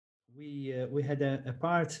we had a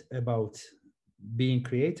part about being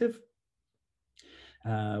creative.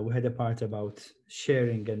 We had a part about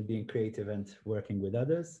sharing and being creative and working with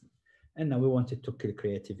others. And now we wanted to kill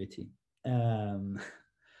creativity. Um,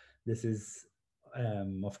 this is,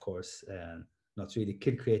 of course, not really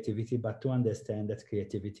kill creativity, but to understand that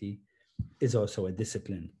creativity is also a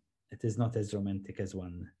discipline. It is not as romantic as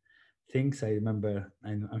one thinks. I remember,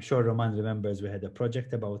 I'm sure Roman remembers, we had a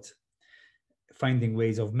project about finding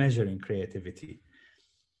ways of measuring creativity.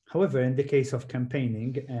 However, in the case of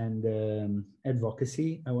campaigning and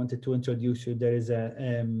advocacy, I wanted to introduce you, there is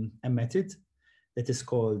a method that is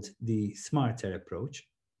called the SMARTER approach.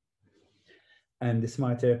 And the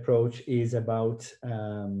SMARTER approach is about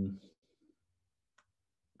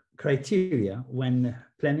criteria when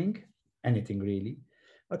planning anything really,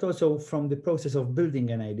 but also from the process of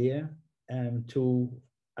building an idea to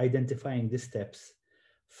identifying the steps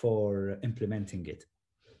for implementing it.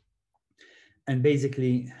 And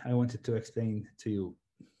basically, I wanted to explain to you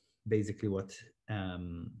basically what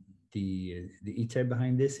the ETER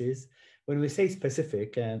behind this is. When we say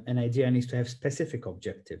specific, an idea needs to have specific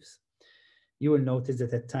objectives. You will notice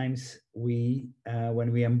that at times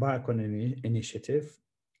when we embark on an initiative,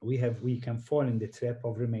 we can fall in the trap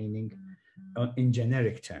of remaining in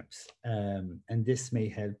generic terms, and this may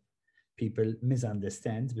help people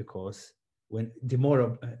misunderstand, because when the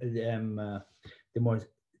more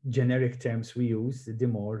generic terms we use, the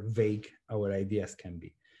more vague our ideas can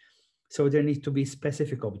be. So there need to be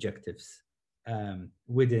specific objectives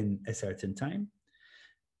within a certain time.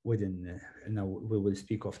 Now we will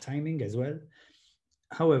speak of timing as well.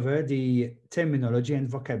 However, the terminology and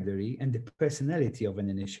vocabulary and the personality of an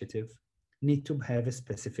initiative need to have a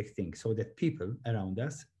specific thing, so that people around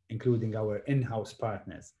us, including our in-house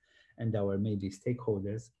partners and our maybe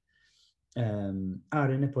stakeholders,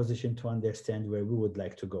 are in a position to understand where we would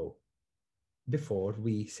like to go before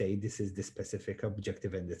we say this is the specific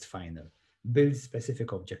objective and it's final. Build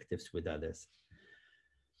specific objectives with others.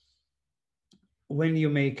 When you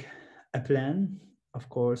make a plan, of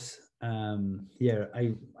course, here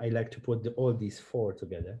I like to put all these four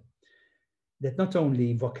together, that not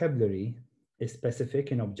only vocabulary is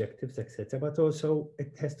specific in objectives, etc., but also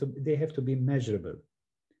they have to be measurable.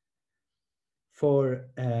 For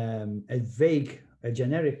a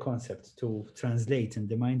generic concept to translate in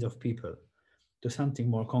the minds of people to something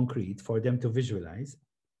more concrete, for them to visualize,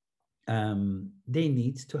 they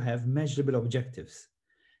need to have measurable objectives.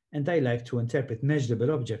 And I like to interpret measurable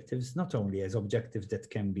objectives not only as objectives that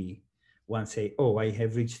can be, one say, oh, I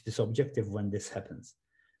have reached this objective when this happens,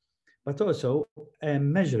 but also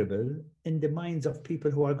measurable in the minds of people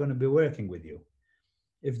who are going to be working with you.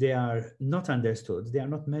 If they are not understood, they are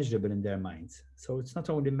not measurable in their minds. So it's not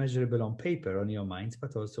only measurable on paper on your minds,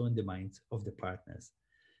 but also in the minds of the partners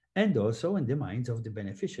and also in the minds of the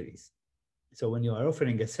beneficiaries. So when you are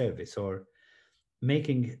offering a service or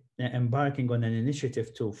embarking on an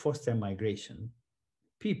initiative to foster migration,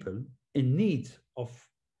 people in need of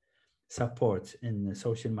support in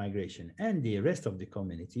social migration and the rest of the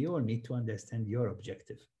community all need to understand your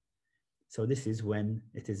objective. So this is when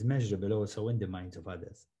it is measurable also in the minds of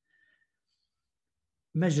others.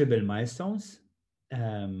 Measurable milestones,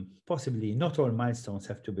 possibly not all milestones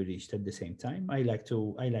have to be reached at the same time. I like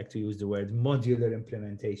to use the word modular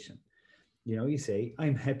implementation. You know, you say,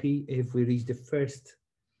 I'm happy if we reach the first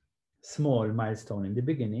small milestone in the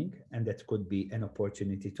beginning, and that could be an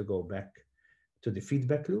opportunity to go back to the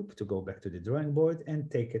feedback loop, to go back to the drawing board and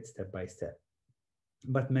take it step by step.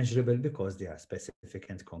 But measurable because they are specific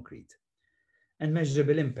and concrete. And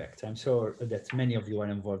measurable impact. I'm sure that many of you are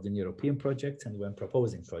involved in European projects, and when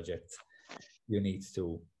proposing projects, you need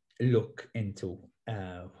to look into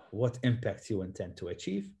what impact you intend to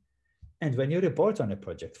achieve. And when you report on a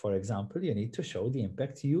project, for example, you need to show the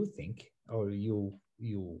impact you think or you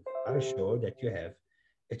are sure that you have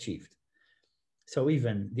achieved. So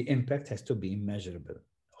even the impact has to be measurable.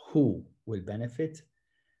 Who will benefit?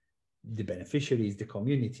 The beneficiaries, the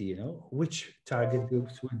community, you know, which target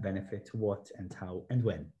groups will benefit, what and how and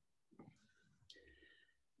when.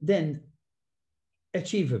 Then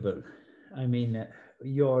achievable. I mean,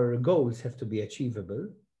 your goals have to be achievable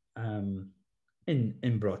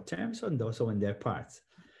in broad terms and also in their parts.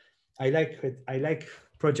 I like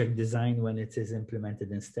project design when it is implemented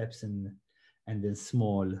in steps and in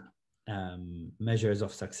small measures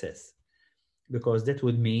of success, because that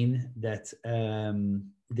would mean that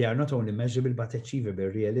they are not only measurable, but achievable,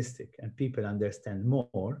 realistic, and people understand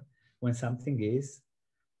more when something is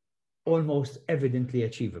almost evidently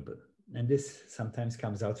achievable. And this sometimes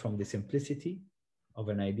comes out from the simplicity of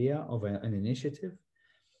an idea, of an initiative,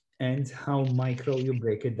 and how micro you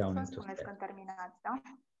break it down Să into spuneți steps. când terminați, da?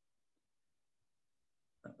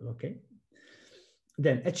 Okay.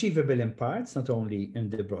 Then achievable in parts, not only in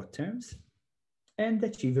the broad terms, and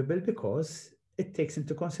achievable because it takes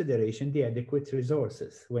into consideration the adequate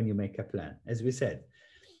resources when you make a plan. As we said,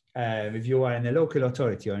 if you are in a local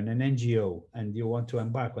authority or in an NGO and you want to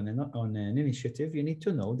embark on an initiative, you need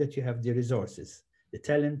to know that you have the resources, the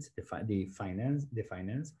talent, the finance,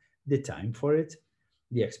 the time for it,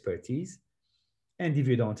 the expertise. And if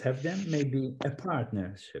you don't have them, maybe a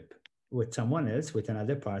partnership with someone else, with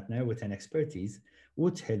another partner, with an expertise,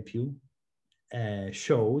 would help you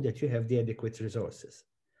show that you have the adequate resources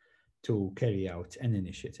to carry out an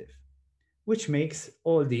initiative, which makes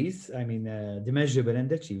all these, I mean, the measurable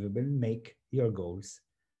and achievable, make your goals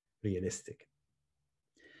realistic.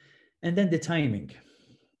 And then the timing.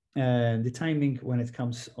 The timing when it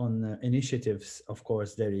comes on initiatives, of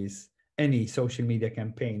course, there is any social media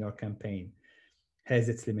campaign or campaign has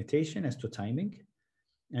its limitation as to timing.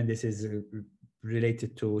 And this is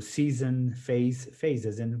related to season,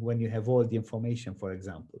 phases, and when you have all the information, for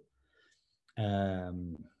example.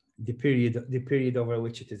 The period over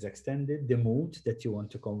which it is extended, the mood that you want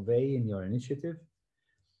to convey in your initiative,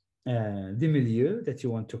 the milieu that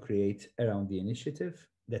you want to create around the initiative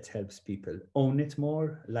that helps people own it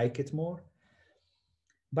more, like it more.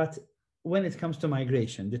 But when it comes to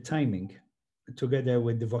migration, the timing, together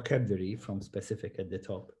with the vocabulary from specific at the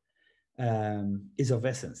top, is of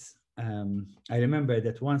essence. I remember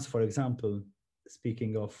that once, for example,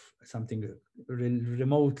 speaking of something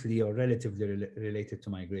remotely or relatively related to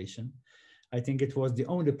migration, I think it was the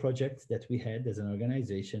only project that we had as an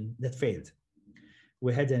organization that failed.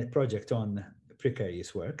 We had a project on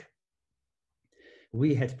precarious work.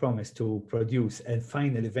 We had promised to produce a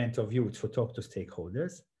final event of youth to talk to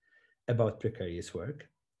stakeholders about precarious work.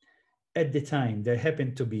 At the time, there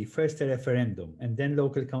happened to be first a referendum and then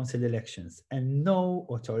local council elections, and no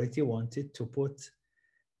authority wanted to put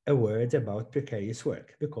a word about precarious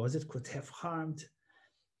work because it could have harmed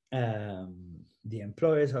the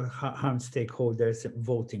employers or harmed stakeholders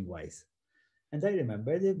voting-wise. And I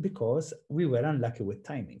remember that because we were unlucky with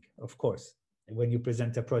timing, of course. When you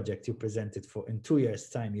present a project, you present it for in 2 years'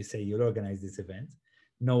 time, you say you'll organize this event.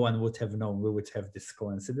 No one would have known we would have this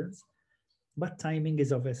coincidence. But timing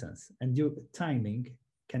is of essence, and timing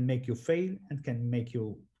can make you fail and can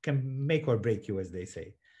make or break you, as they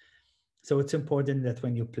say. So it's important that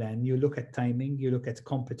when you plan, you look at timing, you look at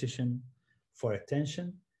competition for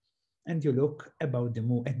attention, and you look about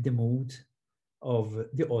at the mood of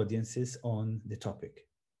the audiences on the topic.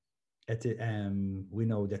 We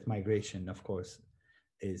know that migration, of course,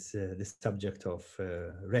 is the subject of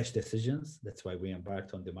rash decisions. That's why we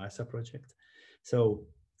embarked on the MARSA project. So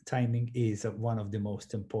timing is one of the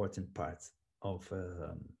most important parts of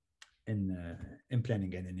in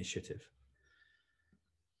planning an initiative.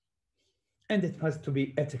 And it has to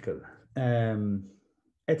be ethical.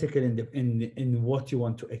 Ethical in what you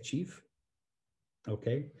want to achieve.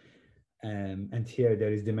 Okay. And here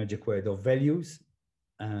there is the magic word of values,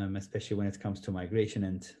 especially when it comes to migration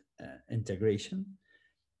and integration.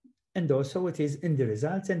 And also it is in the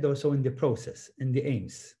results and also in the process, in the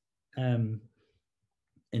aims.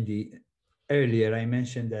 Earlier I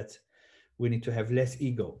mentioned that we need to have less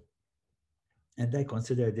ego. And I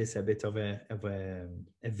consider this a bit of a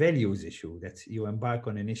values issue, that you embark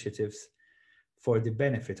on initiatives for the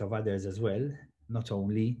benefit of others as well, not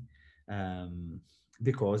only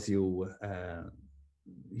because you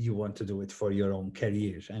want to do it for your own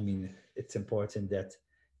career. I mean, it's important that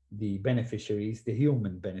the beneficiaries, the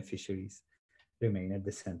human beneficiaries, remain at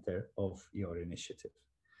the center of your initiative.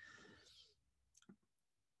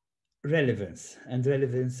 Relevance, and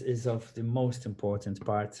relevance is of the most important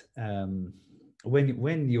part.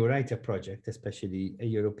 When you write a project, especially a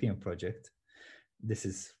European project, this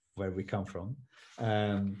is where we come from,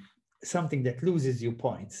 something that loses you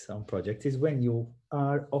points on project is when you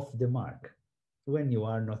are off the mark, when you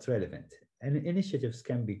are not relevant. And initiatives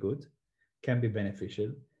can be good, can be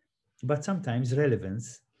beneficial, but sometimes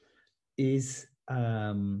relevance is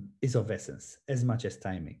of essence as much as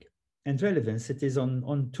timing. And relevance, it is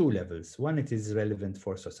on two levels. One, it is relevant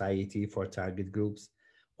for society, for target groups,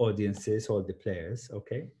 audiences, all the players,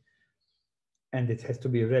 okay? And it has to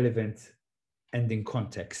be relevant and in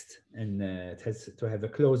context, and it has to have a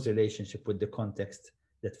close relationship with the context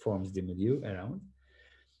that forms the milieu around.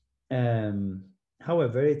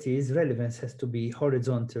 However, relevance has to be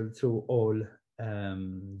horizontal through all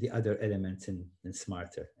the other elements in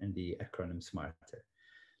SMARTER, and the acronym SMARTER.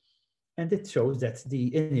 And it shows that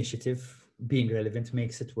the initiative being relevant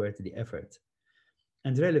makes it worth the effort.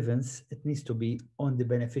 And relevance, it needs to be on the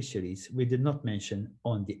beneficiaries. We did not mention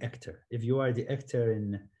on the actor. If you are the actor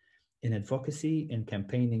in advocacy, in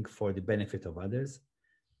campaigning for the benefit of others,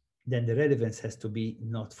 then the relevance has to be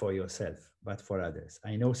not for yourself, but for others.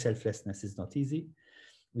 I know selflessness is not easy.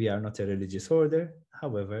 We are not a religious order.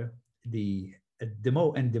 However, the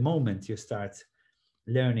moment you start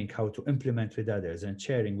learning how to implement with others and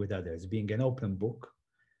sharing with others, being an open book,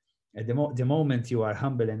 at the moment you are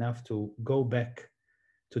humble enough to go back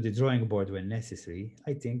to the drawing board when necessary,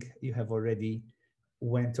 I think you have already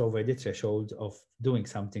went over the threshold of doing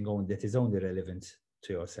something that is only relevant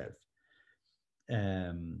to yourself.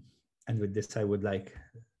 And with this, I would like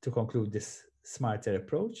to conclude this smarter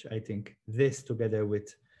approach. I think this, together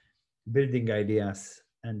with building ideas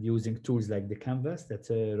and using tools like the canvas that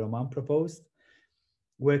Roman proposed,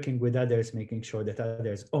 working with others, making sure that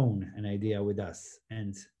others own an idea with us,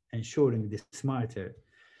 and ensuring the smarter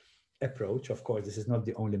approach. Of course, this is not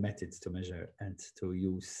the only methods to measure and to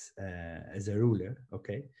use as a ruler,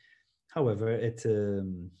 okay? However,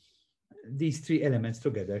 these three elements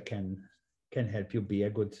together can help you be a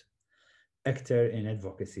good actor in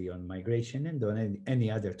advocacy on migration and on any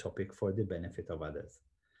other topic for the benefit of others.